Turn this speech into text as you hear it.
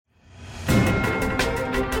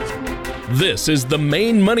This is the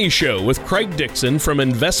Main Money Show with Craig Dixon from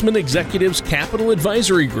Investment Executives Capital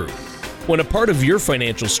Advisory Group. When a part of your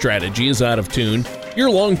financial strategy is out of tune, your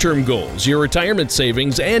long-term goals, your retirement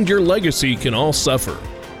savings, and your legacy can all suffer.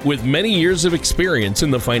 With many years of experience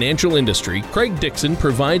in the financial industry, Craig Dixon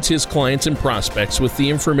provides his clients and prospects with the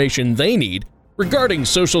information they need regarding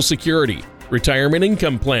Social Security, retirement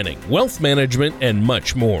income planning, wealth management, and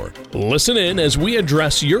much more. Listen in as we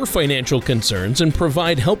address your financial concerns and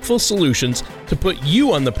provide helpful solutions to put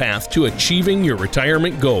you on the path to achieving your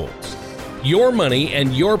retirement goals. Your money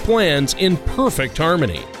and your plans in perfect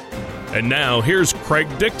harmony. And now, here's Craig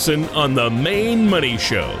Dixon on the Main Money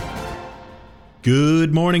Show.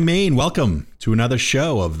 Good morning, Maine. Welcome to another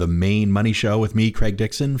show of the Main Money Show with me, Craig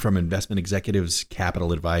Dixon from Investment Executives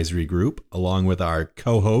Capital Advisory Group, along with our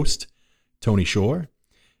co-host, Tony Shore.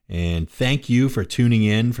 And thank you for tuning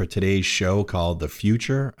in for today's show called The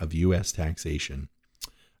Future of U.S. Taxation.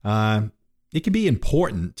 It can be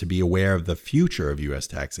important to be aware of the future of U.S.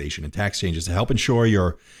 taxation and tax changes to help ensure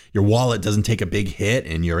your wallet doesn't take a big hit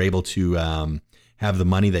and you're able to have the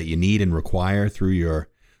money that you need and require through your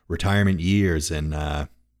retirement years. And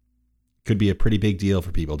could be a pretty big deal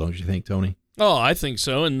for people, don't you think, Tony? Oh, I think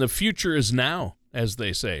so. And the future is now, as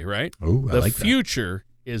they say, right? Oh, I like that. The future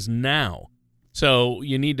is now. So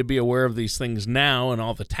you need to be aware of these things now and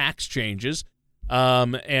all the tax changes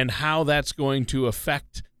and how that's going to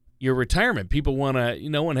affect your retirement. People want to,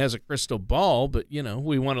 no one has a crystal ball, but,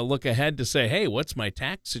 we want to look ahead to say, hey, what's my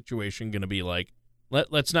tax situation going to be like?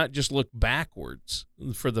 Let's not just look backwards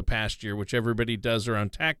for the past year, which everybody does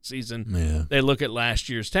around tax season. Yeah. They look at last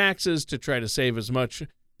year's taxes to try to save as much,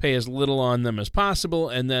 pay as little on them as possible,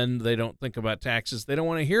 and then they don't think about taxes. They don't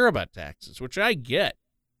want to hear about taxes, which I get.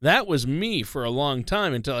 That was me for a long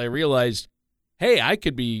time until I realized, hey, I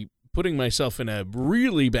could be putting myself in a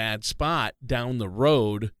really bad spot down the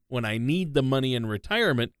road when I need the money in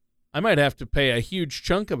retirement. I might have to pay a huge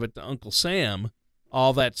chunk of it to Uncle Sam,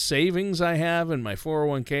 all that savings I have in my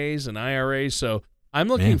 401ks and IRAs. So I'm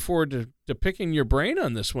looking forward to picking your brain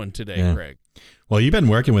on this one today, Craig. Well, you've been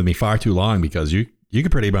working with me far too long because you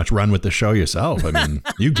could pretty much run with the show yourself. I mean,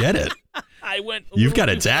 you get it. You've got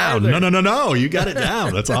it down. Farther. No. You got it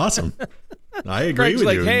down. That's awesome. I agree Craig's with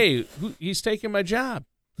like, you. hey, he's taking my job.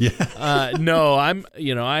 Yeah. No,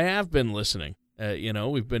 I have been listening.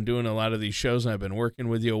 We've been doing a lot of these shows and I've been working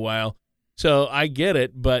with you a while. So I get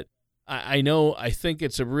it, but I think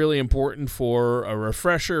it's really important for a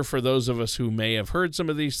refresher for those of us who may have heard some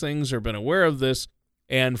of these things or been aware of this,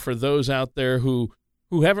 and for those out there who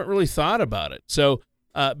haven't really thought about it. So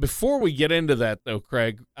before we get into that, though,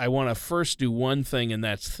 Craig, I want to first do one thing, and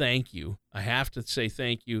that's thank you. I have to say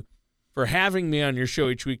thank you for having me on your show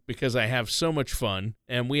each week because I have so much fun,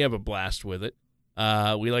 and we have a blast with it.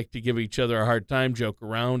 We like to give each other a hard time, joke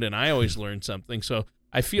around, and I always learn something. So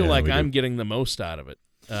I feel like I'm getting the most out of it.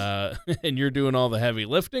 And you're doing all the heavy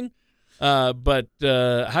lifting. But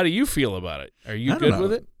how do you feel about it? Are you good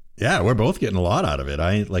with it? Yeah, we're both getting a lot out of it.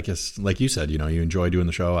 I like you said, you enjoy doing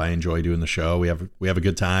the show. I enjoy doing the show. We have a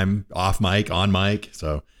good time off mic, on mic.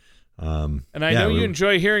 So, and I know you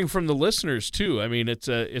enjoy hearing from the listeners too. I mean, it's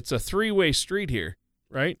a three-way street here,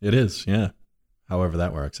 right? It is, yeah. However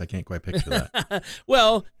that works, I can't quite picture that.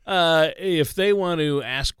 Well, if they want to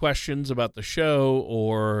ask questions about the show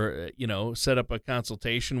or set up a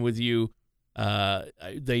consultation with you,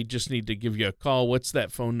 they just need to give you a call. What's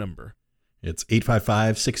that phone number? It's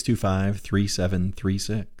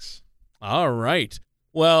 855-625-3736. All right.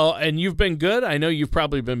 Well, and you've been good. I know you've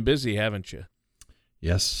probably been busy, haven't you?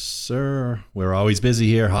 Yes, sir. We're always busy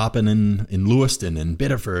here, hopping in Lewiston and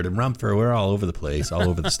Biddeford and Rumford. We're all over the place, all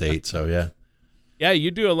over the state. So, yeah. Yeah, you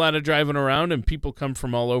do a lot of driving around, and people come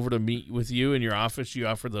from all over to meet with you in your office. You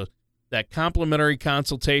offer that complimentary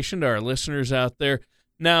consultation to our listeners out there.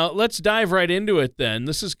 Now, let's dive right into it then.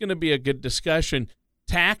 This is going to be a good discussion.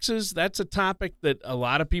 Taxes, that's a topic that a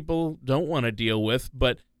lot of people don't want to deal with,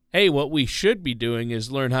 but hey, what we should be doing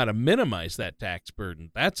is learn how to minimize that tax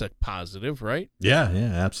burden. That's a positive, right? Yeah,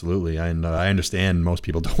 absolutely. I understand most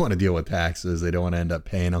people don't want to deal with taxes. They don't want to end up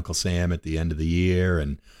paying Uncle Sam at the end of the year,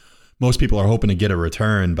 and most people are hoping to get a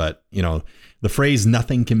return, but the phrase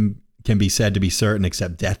 "nothing can be said to be certain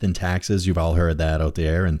except death and taxes." You've all heard that out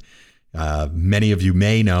there, and many of you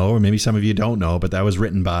may know, or maybe some of you don't know, but that was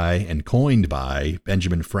written by and coined by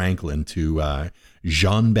Benjamin Franklin to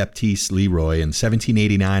Jean-Baptiste Leroy in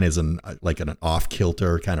 1789 as an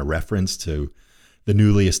off-kilter kind of reference to the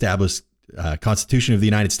newly established Constitution of the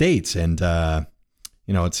United States, and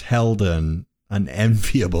it's held an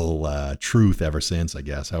unenviable truth ever since, I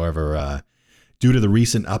guess. However, due to the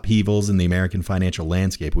recent upheavals in the American financial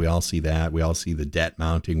landscape, we all see that. We all see the debt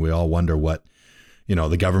mounting. We all wonder what,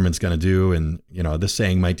 the government's going to do. And, this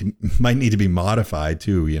saying might need to be modified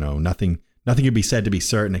too. Nothing can be said to be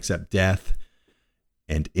certain except death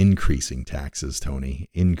and increasing taxes, Tony.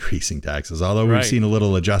 Increasing taxes. Although we've seen a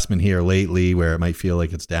little adjustment here lately where it might feel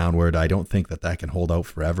like it's downward, I don't think that can hold out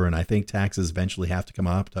forever. And I think taxes eventually have to come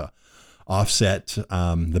up to offset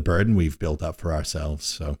the burden we've built up for ourselves.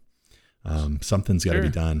 So something's got to be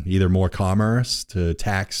done. Either more commerce to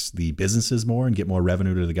tax the businesses more and get more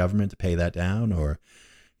revenue to the government to pay that down, or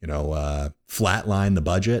flatline the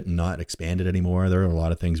budget and not expand it anymore. There are a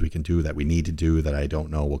lot of things we can do that we need to do that I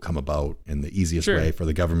don't know will come about. And the easiest way for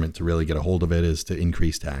the government to really get a hold of it is to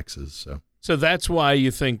increase taxes. So that's why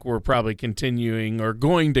you think we're probably continuing or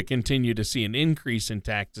going to continue to see an increase in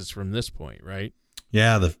taxes from this point, right?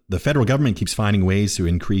 Yeah, the federal government keeps finding ways to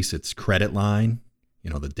increase its credit line,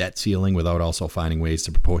 the debt ceiling, without also finding ways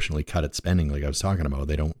to proportionally cut its spending. Like I was talking about,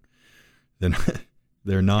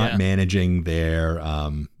 they're not managing their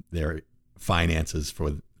finances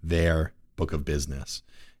for their book of business.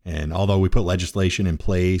 And although we put legislation in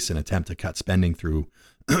place and attempt to cut spending through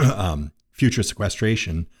future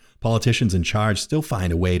sequestration, politicians in charge still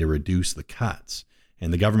find a way to reduce the cuts.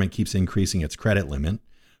 And the government keeps increasing its credit limit.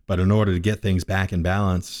 But in order to get things back in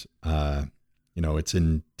balance, it's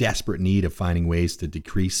in desperate need of finding ways to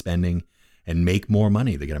decrease spending and make more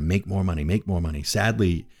money. They're going to make more money.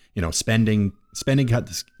 Sadly, spending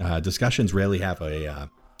cut discussions rarely have a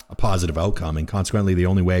positive outcome. And consequently, the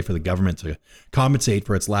only way for the government to compensate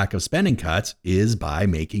for its lack of spending cuts is by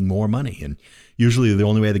making more money. And usually the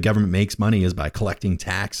only way the government makes money is by collecting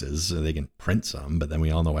taxes. So they can print some, but then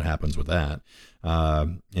we all know what happens with that.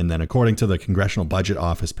 And then according to the Congressional Budget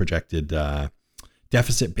Office projected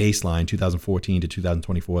deficit baseline 2014 to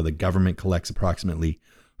 2024, the government collects approximately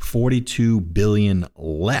 $42 billion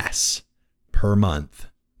less per month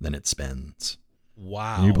than it spends.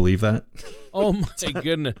 Wow. Can you believe that? Oh my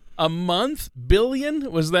goodness. A month?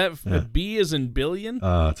 Billion? Was that B as in billion?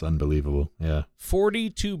 Oh, it's unbelievable. Yeah.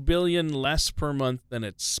 42 billion less per month than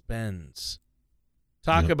it spends.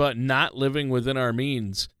 Talk about not living within our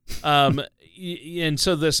means. And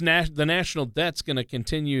so the national debt's going to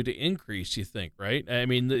continue to increase, you think, right? I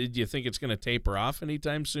mean, do you think it's going to taper off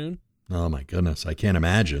anytime soon? Oh, my goodness. I can't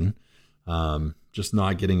imagine. Just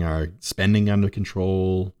not getting our spending under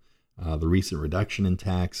control, the recent reduction in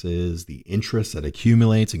taxes, the interest that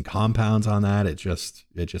accumulates and compounds on that. It just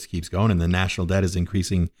keeps going. And the national debt is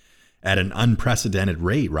increasing at an unprecedented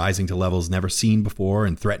rate, rising to levels never seen before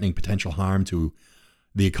and threatening potential harm to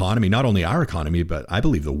the economy, not only our economy, but I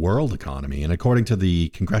believe the world economy. And according to the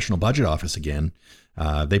Congressional Budget Office again,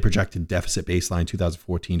 they projected deficit baseline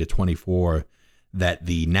 2014 to 24 that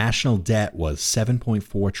the national debt was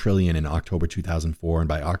 $7.4 trillion in October 2004, and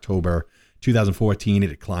by October 2014 it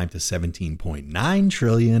had climbed to $17.9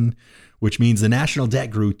 trillion, which means the national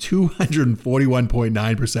debt grew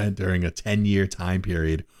 241.9% during a 10-year time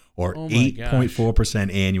period, or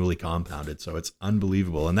 8.4% annually compounded. So it's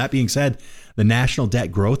unbelievable. And that being said, the national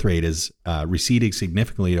debt growth rate is receding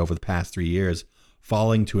significantly over the past 3 years,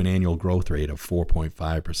 falling to an annual growth rate of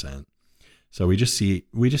 4.5%. So we just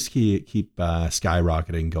keep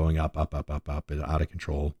skyrocketing, going up, and out of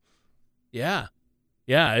control. Yeah.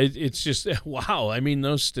 Yeah, it's just, wow. I mean,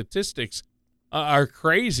 those statistics are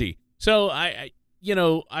crazy. So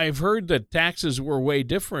I've heard that taxes were way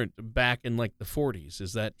different back in like the 40s.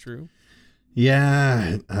 Is that true?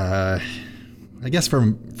 Yeah. I guess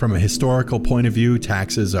from a historical point of view,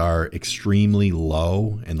 taxes are extremely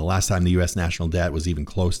low. And the last time the U.S. national debt was even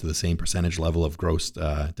close to the same percentage level of gross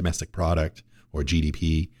domestic product, or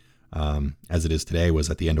GDP, as it is today, was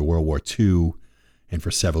at the end of World War II and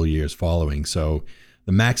for several years following. So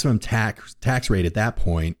the maximum tax rate at that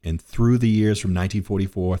point and through the years from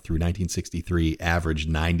 1944 through 1963 averaged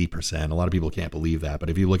 90%. A lot of people can't believe that, but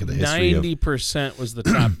if you look at the history 90% was the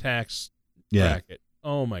top tax bracket.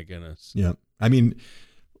 Oh my goodness. Yeah. I mean,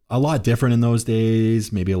 a lot different in those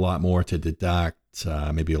days, maybe a lot more to deduct,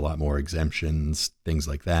 maybe a lot more exemptions, things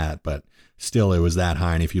like that. But still, it was that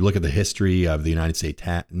high. And if you look at the history of the United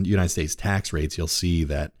States tax rates, you'll see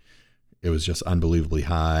that it was just unbelievably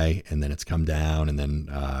high. And then it's come down. And then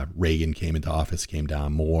Reagan came into office, came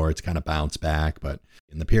down more. It's kind of bounced back. But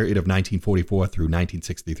in the period of 1944 through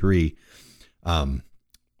 1963,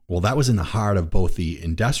 well, that was in the heart of both the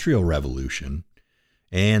Industrial Revolution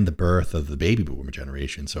and the birth of the baby boomer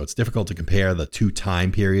generation. So it's difficult to compare the two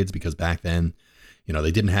time periods because back then,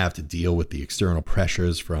 they didn't have to deal with the external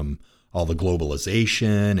pressures from all the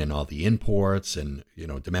globalization and all the imports and,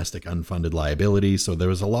 domestic unfunded liabilities. So there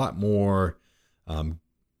was a lot more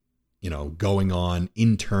going on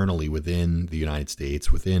internally within the United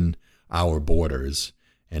States, within our borders.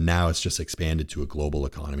 And now it's just expanded to a global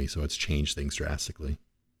economy. So it's changed things drastically.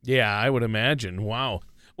 Yeah, I would imagine. Wow.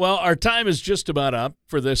 Well, our time is just about up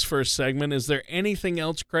for this first segment. Is there anything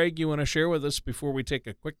else, Craig, you want to share with us before we take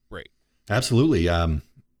a quick break? Absolutely.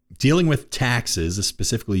 Dealing with taxes,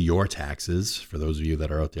 specifically your taxes, for those of you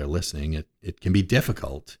that are out there listening, it can be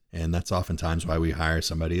difficult. And that's oftentimes why we hire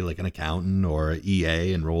somebody like an accountant or an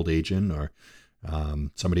EA, enrolled agent, or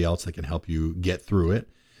somebody else that can help you get through it.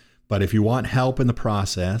 But if you want help in the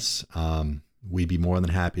process, we'd be more than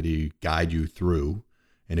happy to guide you through.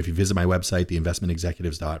 And if you visit my website,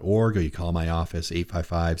 theinvestmentexecutives.org, or you call my office,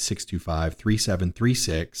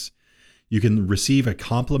 855-625-3736, you can receive a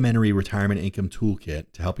complimentary retirement income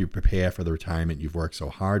toolkit to help you prepare for the retirement you've worked so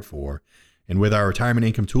hard for. And with our retirement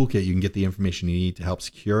income toolkit, you can get the information you need to help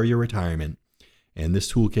secure your retirement. And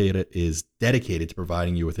this toolkit is dedicated to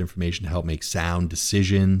providing you with information to help make sound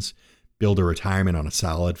decisions, build a retirement on a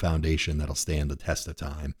solid foundation that'll stand the test of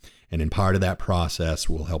time. And in part of that process,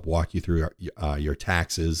 we'll help walk you through your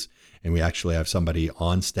taxes. And we actually have somebody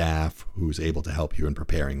on staff who's able to help you in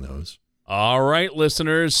preparing those. All right,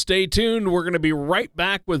 listeners, stay tuned. We're going to be right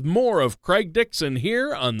back with more of Craig Dixon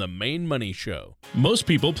here on The Main Money Show. Most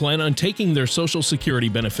people plan on taking their Social Security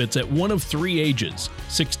benefits at one of three ages,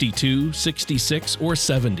 62, 66, or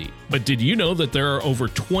 70. But did you know that there are over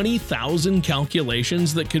 20,000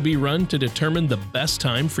 calculations that could be run to determine the best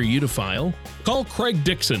time for you to file? Call Craig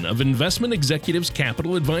Dixon of Investment Executives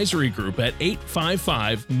Capital Advisory Group at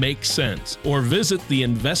 855-MAKE-SENSE or visit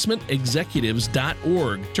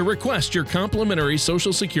theinvestmentexecutives.org to request your complimentary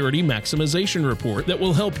Social Security maximization report that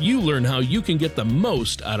will help you learn how you can get the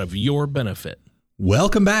most out of your benefit.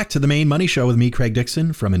 Welcome back to The Main Money Show with me, Craig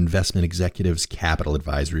Dixon from Investment Executives Capital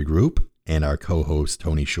Advisory Group, and our co-host,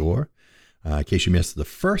 Tony Shore. In case you missed the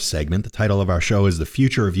first segment, the title of our show is The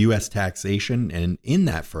Future of U.S. Taxation. And in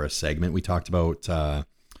that first segment, we talked about,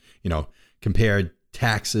 compared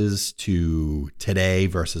taxes to today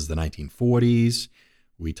versus the 1940s.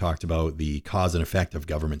 We talked about the cause and effect of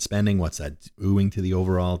government spending, what's that doing to the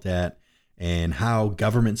overall debt, and how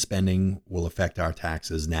government spending will affect our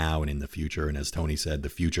taxes now and in the future. And as Tony said, the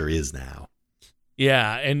future is now.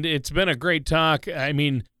 Yeah, and it's been a great talk. I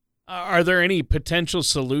mean, are there any potential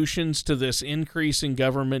solutions to this increase in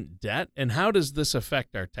government debt, and how does this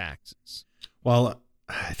affect our taxes? Well,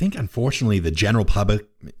 I think, unfortunately, the general public,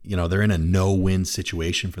 they're in a no-win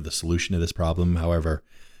situation for the solution to this problem. However,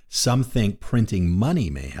 some think printing money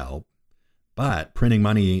may help, but printing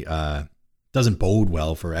money doesn't bode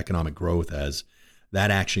well for economic growth, as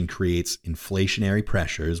that action creates inflationary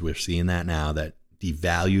pressures. We're seeing that now, that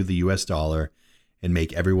devalue the U.S. dollar and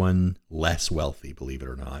make everyone less wealthy, believe it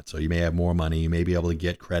or not. So you may have more money, you may be able to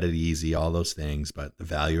get credit easy, all those things, but the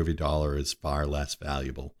value of your dollar is far less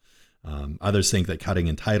valuable. Others think that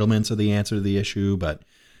cutting entitlements are the answer to the issue, but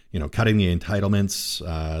cutting the entitlements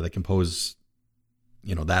that compose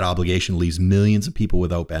that obligation leaves millions of people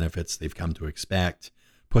without benefits they've come to expect,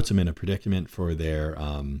 puts them in a predicament for their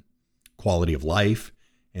quality of life,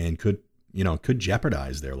 and could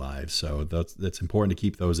jeopardize their lives. So that's important to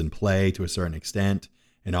keep those in play to a certain extent.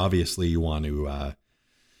 And obviously you want to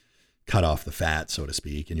cut off the fat, so to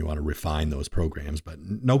speak, and you want to refine those programs. But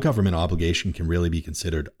no government obligation can really be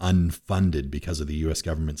considered unfunded because of the U.S.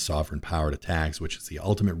 government's sovereign power to tax, which is the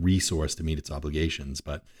ultimate resource to meet its obligations.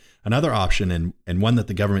 But another option, and one that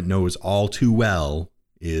the government knows all too well,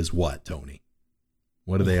 is what, Tony?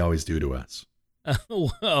 What do they always do to us?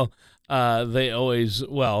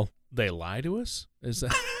 They lie to us? Is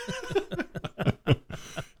that?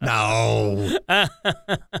 No.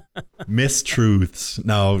 Mistruths.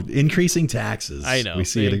 No, increasing taxes. I know. We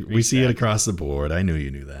see it across the board. I knew you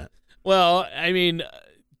knew that. Well, I mean,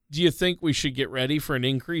 do you think we should get ready for an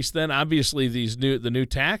increase then? Obviously, the new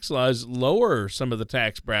tax laws lower some of the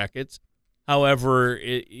tax brackets. However,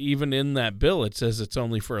 even in that bill, it says it's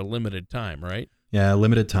only for a limited time, right? Yeah,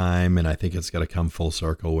 limited time, and I think it's got to come full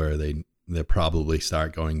circle where they'll probably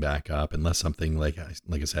start going back up, unless something like I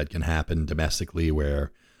said can happen domestically,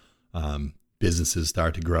 where businesses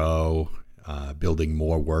start to grow, building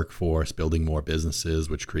more workforce, building more businesses,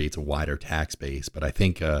 which creates a wider tax base. But I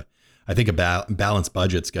think a balanced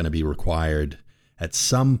budget's going to be required at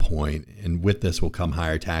some point, and with this will come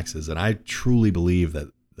higher taxes. And I truly believe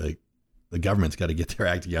that the government's got to get their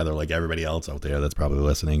act together, like everybody else out there that's probably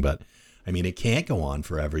listening. But I mean, it can't go on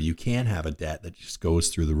forever. You can't have a debt that just goes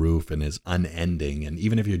through the roof and is unending. And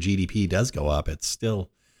even if your GDP does go up, it's still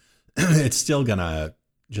gonna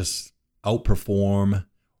just outperform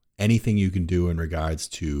anything you can do in regards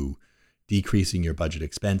to decreasing your budget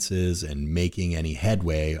expenses and making any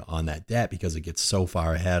headway on that debt because it gets so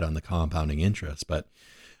far ahead on the compounding interest. But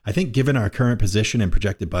I think given our current position and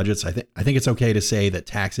projected budgets, I think it's okay to say that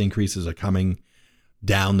tax increases are coming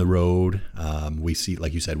down the road. We see,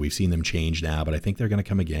 like you said, we've seen them change now, but I think they're going to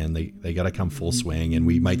come again. They got to come full swing, and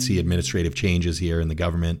we might see administrative changes here in the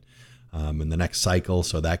government in the next cycle.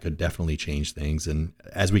 So that could definitely change things. And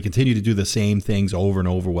as we continue to do the same things over and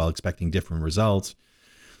over while expecting different results,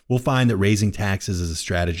 we'll find that raising taxes is a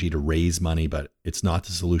strategy to raise money, but it's not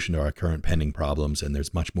the solution to our current pending problems. And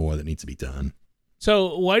there's much more that needs to be done.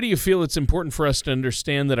 So why do you feel it's important for us to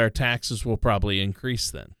understand that our taxes will probably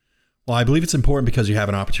increase then? Well, I believe it's important because you have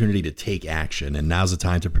an opportunity to take action, and now's the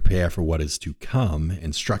time to prepare for what is to come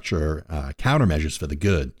and structure countermeasures for the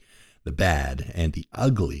good, the bad, and the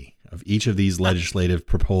ugly of each of these legislative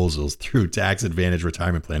proposals through tax advantage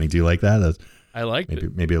retirement planning. Do you like that? I liked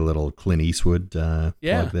it. Maybe a little Clint Eastwood plug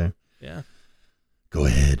there. Yeah. Go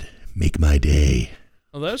ahead, make my day.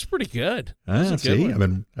 Well, that was pretty good. See,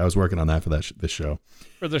 I was working on that for this show.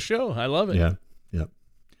 For the show, I love it. Yeah.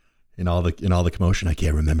 In all the commotion, I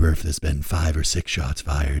can't remember if there's been 5 or 6 shots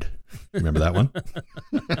fired. Remember that one?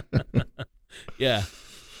 Yeah.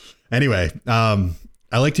 Anyway, I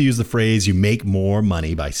like to use the phrase, you make more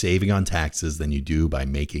money by saving on taxes than you do by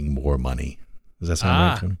making more money. Does that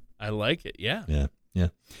sound right, Tony? I like it. Yeah. Yeah.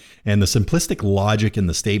 And the simplistic logic in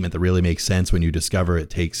the statement that really makes sense when you discover it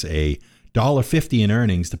takes a $1.50 in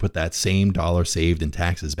earnings to put that same dollar saved in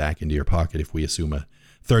taxes back into your pocket if we assume a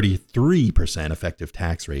 33% effective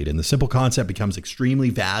tax rate. And the simple concept becomes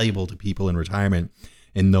extremely valuable to people in retirement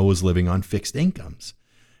and those living on fixed incomes.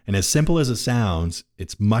 And as simple as it sounds,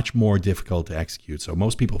 it's much more difficult to execute. So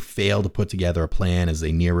most people fail to put together a plan as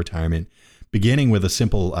they near retirement, beginning with a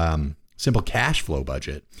simple cash flow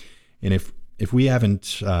budget. And if we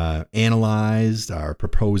haven't analyzed our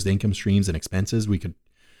proposed income streams and expenses, we could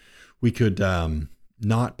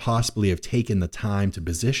not possibly have taken the time to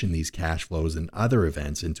position these cash flows and other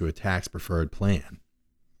events into a tax-preferred plan.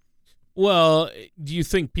 Well, do you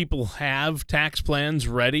think people have tax plans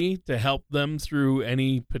ready to help them through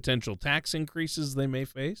any potential tax increases they may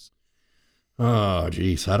face? Oh,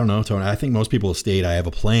 geez. I don't know, Tony. I think most people state I have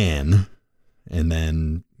a plan, and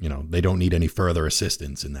then, they don't need any further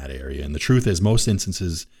assistance in that area. And the truth is, most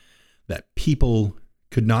instances that people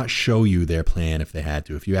could not show you their plan if they had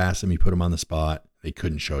to. If you asked them, you put them on the spot, they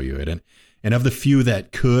couldn't show you it. And of the few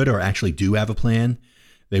that could or actually do have a plan,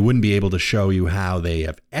 they wouldn't be able to show you how they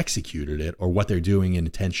have executed it or what they're doing in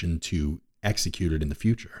intention to execute it in the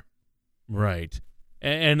future. Right.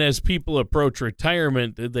 And as people approach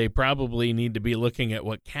retirement, they probably need to be looking at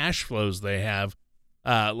what cash flows they have,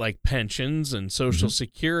 like pensions and Social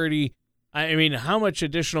Security. I mean, how much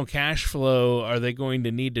additional cash flow are they going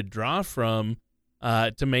to need to draw from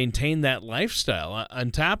to maintain that lifestyle?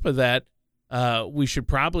 On top of that, we should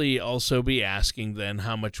probably also be asking then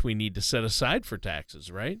how much we need to set aside for taxes,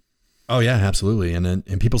 right? Oh, yeah, absolutely.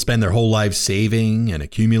 And people spend their whole lives saving and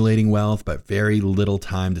accumulating wealth, but very little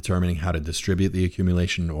time determining how to distribute the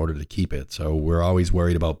accumulation in order to keep it. So we're always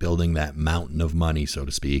worried about building that mountain of money, so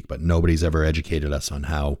to speak, but nobody's ever educated us on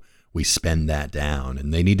how we spend that down.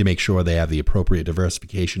 And they need to make sure they have the appropriate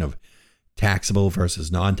diversification of taxable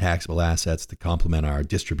versus non-taxable assets to complement our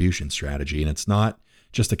distribution strategy. And it's not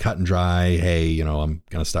just a cut and dry, hey, I'm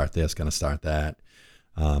going to start this, going to start that.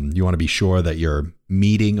 You want to be sure that you're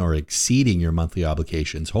meeting or exceeding your monthly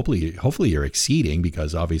obligations. Hopefully you're exceeding,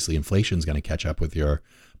 because obviously inflation is going to catch up with your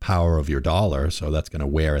power of your dollar. So that's going to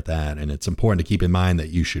wear at that. And it's important to keep in mind that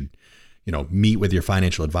you should, meet with your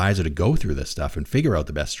financial advisor to go through this stuff and figure out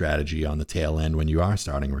the best strategy on the tail end when you are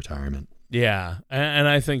starting retirement. Yeah. And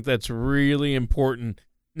I think that's really important.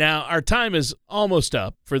 Now, our time is almost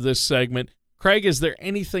up for this segment. Craig, is there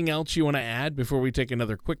anything else you want to add before we take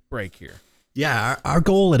another quick break here? Yeah, our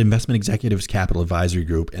goal at Investment Executives Capital Advisory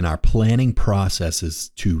Group and our planning process is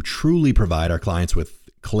to truly provide our clients with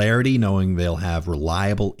clarity, knowing they'll have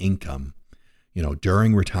reliable income,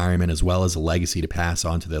 during retirement, as well as a legacy to pass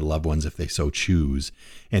on to their loved ones if they so choose.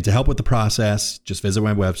 And to help with the process, just visit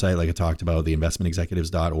my website, like I talked about,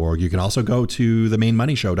 theinvestmentexecutives.org. You can also go to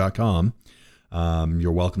themainmoneyshow.com.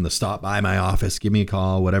 You're welcome to stop by my office, give me a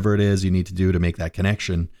call, whatever it is you need to do to make that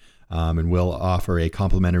connection. And we'll offer a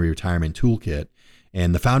complimentary retirement toolkit.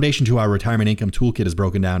 And the foundation to our retirement income toolkit is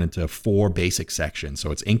broken down into 4 basic sections.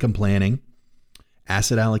 So it's income planning,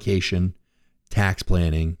 asset allocation, tax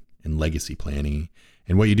planning, and legacy planning.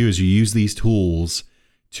 And what you do is you use these tools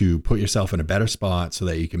to put yourself in a better spot so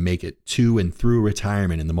that you can make it to and through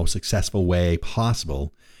retirement in the most successful way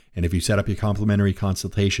possible. And if you set up your complimentary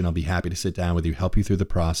consultation, I'll be happy to sit down with you, help you through the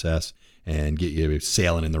process, and get you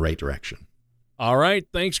sailing in the right direction. All right.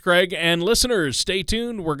 Thanks, Craig. And listeners, stay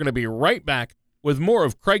tuned. We're going to be right back with more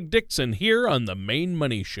of Craig Dixon here on The Main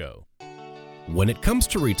Money Show. When it comes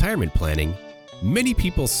to retirement planning, many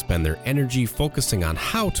people spend their energy focusing on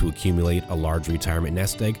how to accumulate a large retirement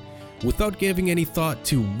nest egg without giving any thought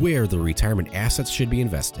to where the retirement assets should be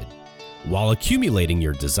invested. While accumulating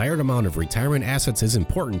your desired amount of retirement assets is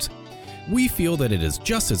important, we feel that it is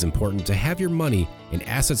just as important to have your money in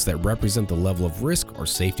assets that represent the level of risk or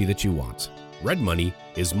safety that you want. Red money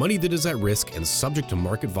is money that is at risk and subject to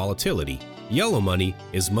market volatility. Yellow money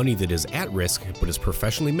is money that is at risk but is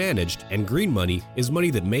professionally managed, and green money is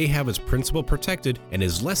money that may have its principal protected and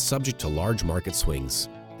is less subject to large market swings.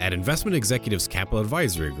 At Investment Executives Capital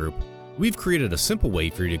Advisory Group, we've created a simple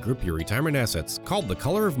way for you to group your retirement assets called the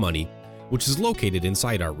Color of Money, which is located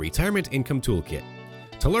inside our Retirement Income Toolkit.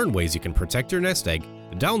 To learn ways you can protect your nest egg,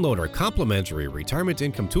 download our complimentary Retirement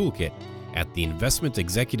Income Toolkit at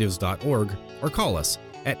theinvestmentexecutives.org or call us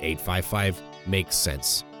at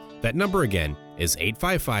 855-MAKE-SENSE. That number again is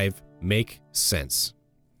 855-MAKE-SENSE.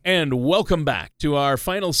 And welcome back to our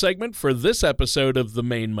final segment for this episode of The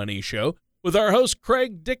Main Money Show with our host,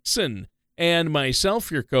 Craig Dixon, and myself,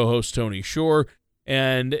 your co-host, Tony Shore.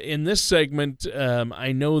 And in this segment,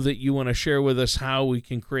 I know that you want to share with us how we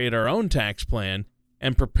can create our own tax plan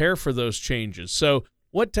and prepare for those changes. So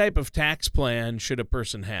what type of tax plan should a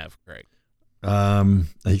person have, Craig? A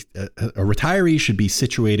retiree should be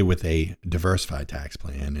situated with a diversified tax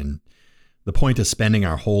plan. And the point of spending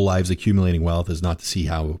our whole lives accumulating wealth is not to see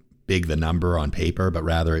how big the number on paper, but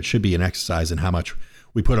rather it should be an exercise in how much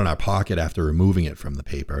we put in our pocket after removing it from the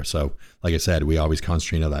paper. So like I said, we always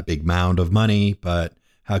concentrate on that big mound of money, but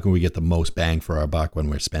how can we get the most bang for our buck when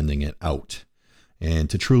we're spending it out? And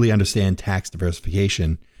to truly understand tax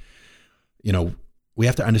diversification, we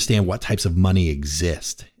have to understand what types of money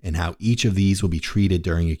exist and how each of these will be treated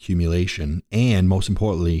during accumulation and, most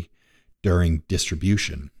importantly, during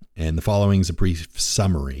distribution. And the following is a brief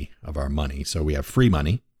summary of our money. So we have free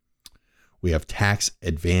money, we have tax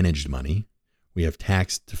advantaged money, we have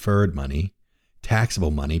tax deferred money,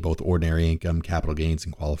 taxable money, both ordinary income, capital gains,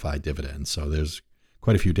 and qualified dividends. So there's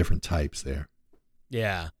quite a few different types there.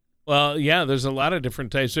 Yeah. Well, yeah, there's a lot of different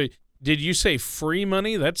types. So did you say free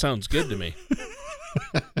money? That sounds good to me.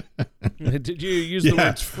 Did you use the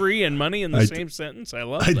words free and money in the same sentence? I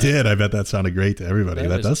love that. I did. I bet that sounded great to everybody.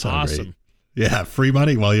 That does sound awesome. Great. Yeah, free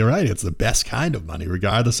money. Well, you're right. It's the best kind of money,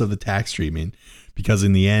 regardless of the tax treatment, because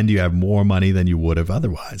in the end, you have more money than you would have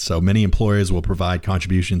otherwise. So many employers will provide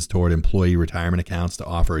contributions toward employee retirement accounts to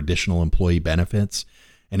offer additional employee benefits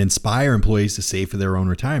and inspire employees to save for their own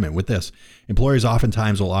retirement. With this, employers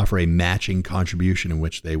oftentimes will offer a matching contribution in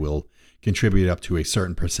which they will contribute up to a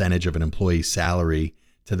certain percentage of an employee's salary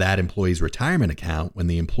to that employee's retirement account when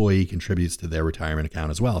the employee contributes to their retirement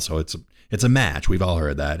account as well. So it's a match. We've all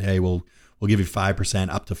heard that. Hey, we'll give you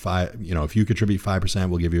 5% up to 5. If you contribute 5%,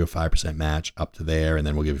 we'll give you a 5% match up to there, and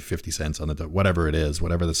then we'll give you 50 cents on whatever it is,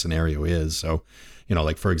 whatever the scenario is. So,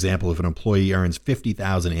 like for example, if an employee earns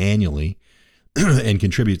 $50,000 annually and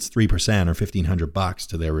contributes 3% or $1,500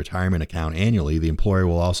 to their retirement account annually, the employer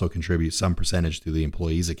will also contribute some percentage to the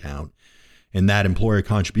employee's account. And that employer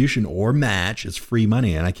contribution or match is free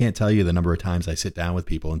money. And I can't tell you the number of times I sit down with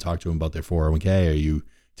people and talk to them about their 401k. Are you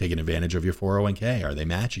taking advantage of your 401k? Are they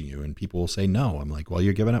matching you? And people will say no. I'm like, well,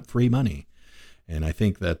 you're giving up free money. And I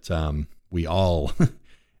think that we all,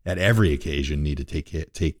 at every occasion, need to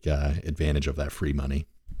take advantage of that free money.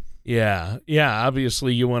 Yeah.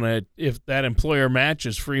 Obviously, you want to, if that employer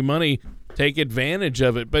matches free money, take advantage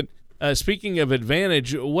of it. But speaking of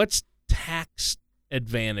advantage, what's tax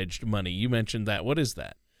advantaged money? You mentioned that. What is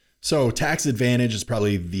that? So tax advantage is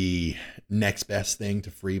probably the next best thing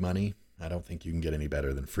to free money. I don't think you can get any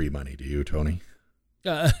better than free money. Do you, Tony?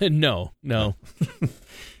 No.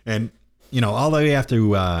 And, although you have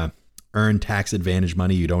to earn tax advantage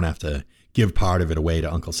money, you don't have to give part of it away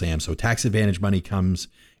to Uncle Sam. So tax advantage money comes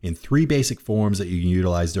in 3 basic forms that you can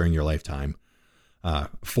utilize during your lifetime.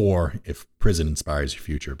 4 if prison inspires your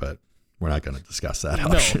future, but we're not going to discuss that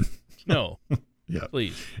option. No. Yeah.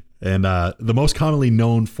 Please. And the most commonly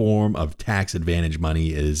known form of tax advantage money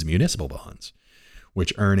is municipal bonds,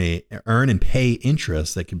 which earn and pay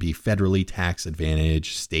interest that could be federally tax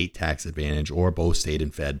advantage, state tax advantage, or both state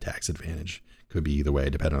and fed tax advantage. Could be either way,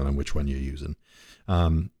 depending on which one you're using.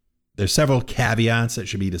 There's several caveats that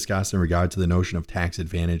should be discussed in regard to the notion of tax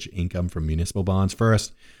advantage income from municipal bonds.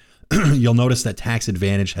 First, you'll notice that tax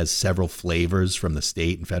advantage has several flavors from the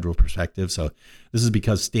state and federal perspective. So this is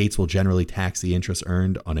because states will generally tax the interest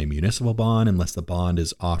earned on a municipal bond unless the bond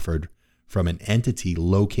is offered from an entity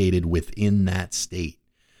located within that state.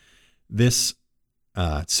 This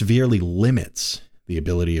severely limits the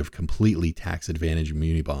ability of completely tax-advantaged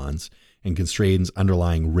muni bonds and constrains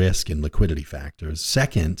underlying risk and liquidity factors.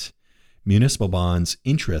 Second, municipal bonds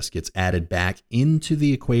interest gets added back into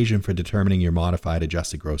the equation for determining your modified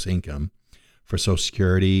adjusted gross income for Social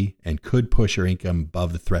Security and could push your income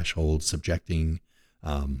above the threshold, subjecting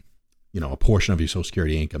a portion of your Social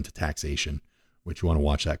Security income to taxation, which you want to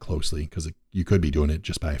watch that closely because you could be doing it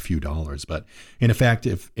just by a few dollars. But in effect,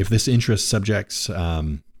 if this interest subjects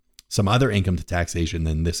some other income to taxation,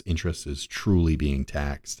 then this interest is truly being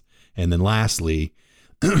taxed. And then lastly,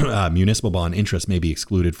 municipal bond interest may be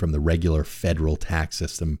excluded from the regular federal tax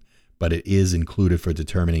system, but it is included for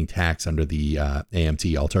determining tax under the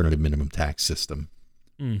AMT, Alternative Minimum Tax System.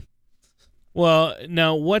 Well,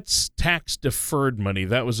 now what's tax deferred money?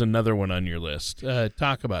 That was another one on your list.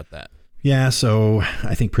 Talk about that. Yeah, so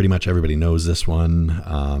I think pretty much everybody knows this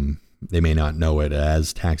one. They may not know it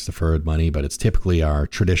as tax deferred money, but it's typically our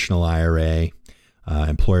traditional IRA,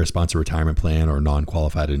 employer-sponsored retirement plan, or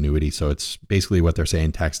non-qualified annuity. So it's basically what they're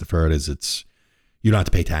saying tax deferred is you don't have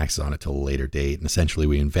to pay taxes on it till a later date. And essentially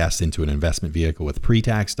we invest into an investment vehicle with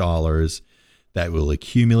pre-tax dollars that will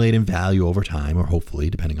accumulate in value over time, or hopefully,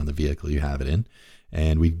 depending on the vehicle you have it in.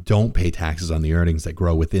 And we don't pay taxes on the earnings that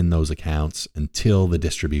grow within those accounts until the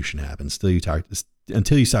distribution happens,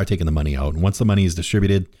 until you start taking the money out. And once the money is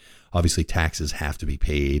distributed, obviously taxes have to be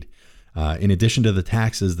paid. In addition to the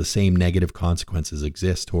taxes, the same negative consequences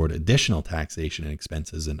exist toward additional taxation and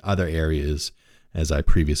expenses in other areas, as I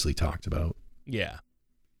previously talked about. Yeah.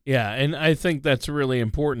 And I think that's really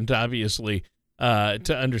important, obviously,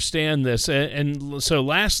 to understand this. And so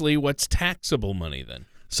lastly, what's taxable money then?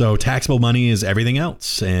 So taxable money is everything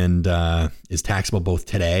else and is taxable both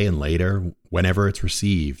today and later, whenever it's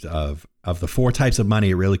received. Of the four types of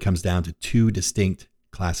money, it really comes down to two distinct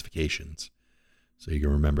classifications. So you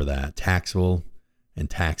can remember that: taxable and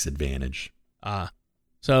tax advantage.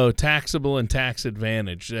 So taxable and tax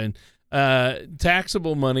advantage. And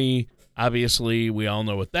taxable money, obviously, we all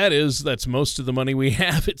know what that is. That's most of the money we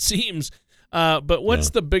have, it seems. But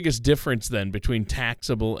what's the biggest difference then between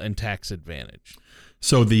taxable and tax advantage?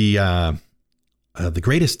 So the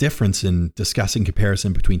greatest difference in discussing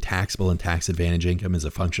comparison between taxable and tax advantage income is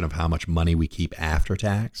a function of how much money we keep after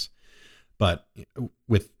tax. But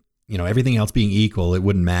with everything else being equal, it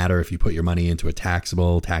wouldn't matter if you put your money into a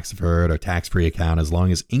taxable, tax deferred, or tax-free account as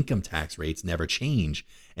long as income tax rates never change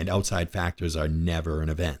and outside factors are never an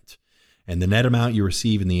event. And the net amount you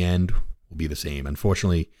receive in the end will be the same.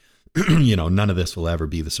 Unfortunately, none of this will ever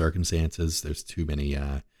be the circumstances. There's too many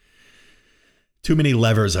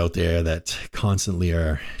levers out there that constantly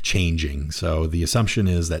are changing. So the assumption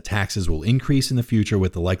is that taxes will increase in the future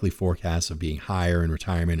with the likely forecast of being higher in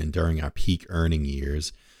retirement and during our peak earning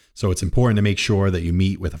years. So it's important to make sure that you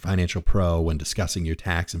meet with a financial pro when discussing your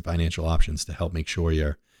tax and financial options to help make sure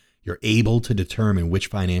you're able to determine which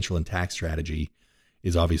financial and tax strategy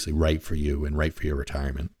is obviously right for you and right for your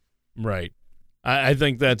retirement. Right. I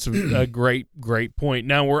think that's a great point.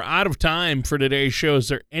 Now, we're out of time for today's show. Is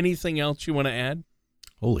there anything else you want to add?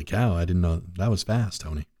 Holy cow. I didn't know that was fast,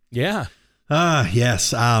 Tony. Yeah.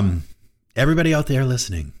 Yes. Everybody out there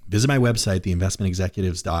listening, visit my website,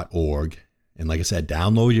 theinvestmentexecutives.org. And like I said,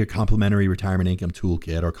 download your complimentary retirement income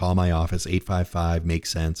toolkit or call my office,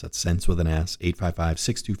 855-MAKE-SENSE. That's sense with an S,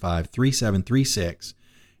 855-625-3736.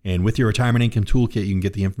 And with your retirement income toolkit, you can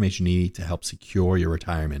get the information you need to help secure your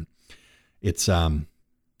retirement. It's the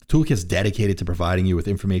toolkit's dedicated to providing you with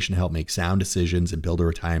information to help make sound decisions and build a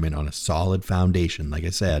retirement on a solid foundation, like I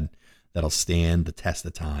said, that'll stand the test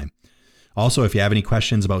of time. Also, if you have any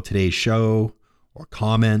questions about today's show or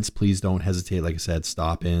comments, please don't hesitate. Like I said,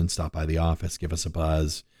 stop by the office, give us a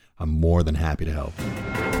buzz. I'm more than happy to help.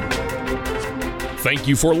 Thank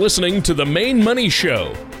you for listening to the Main Money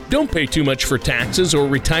Show. Don't pay too much for taxes or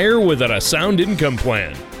retire without a sound income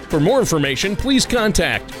plan. For more information, please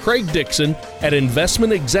contact Craig Dixon at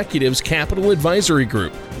Investment Executives Capital Advisory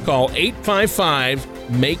Group. Call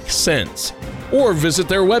 855-MAKE-SENSE or visit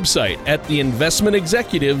their website at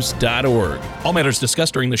theinvestmentexecutives.org. All matters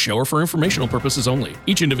discussed during the show are for informational purposes only.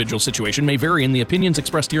 Each individual situation may vary and the opinions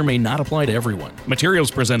expressed here may not apply to everyone. Materials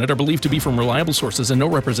presented are believed to be from reliable sources and no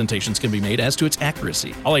representations can be made as to its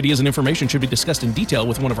accuracy. All ideas and information should be discussed in detail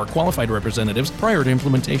with one of our qualified representatives prior to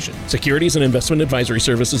implementation. Securities and investment advisory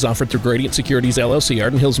services offered through Gradient Securities LLC,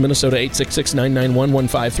 Arden Hills, Minnesota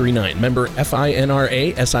 866-991-1539. Member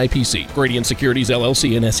FINRA SIPC. Gradient Securities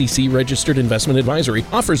LLC, an SEC registered investment Investment Advisory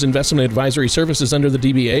offers investment advisory services under the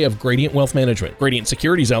DBA of Gradient Wealth Management. Gradient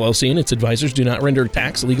Securities LLC and its advisors do not render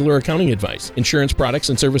tax, legal, or accounting advice. Insurance products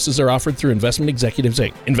and services are offered through Investment Executives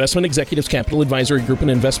Inc. Investment Executives Capital Advisory Group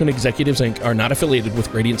and Investment Executives Inc. are not affiliated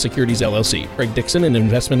with Gradient Securities LLC. Craig Dixon and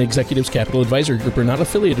Investment Executives Capital Advisory Group are not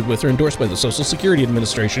affiliated with or endorsed by the Social Security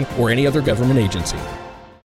Administration or any other government agency.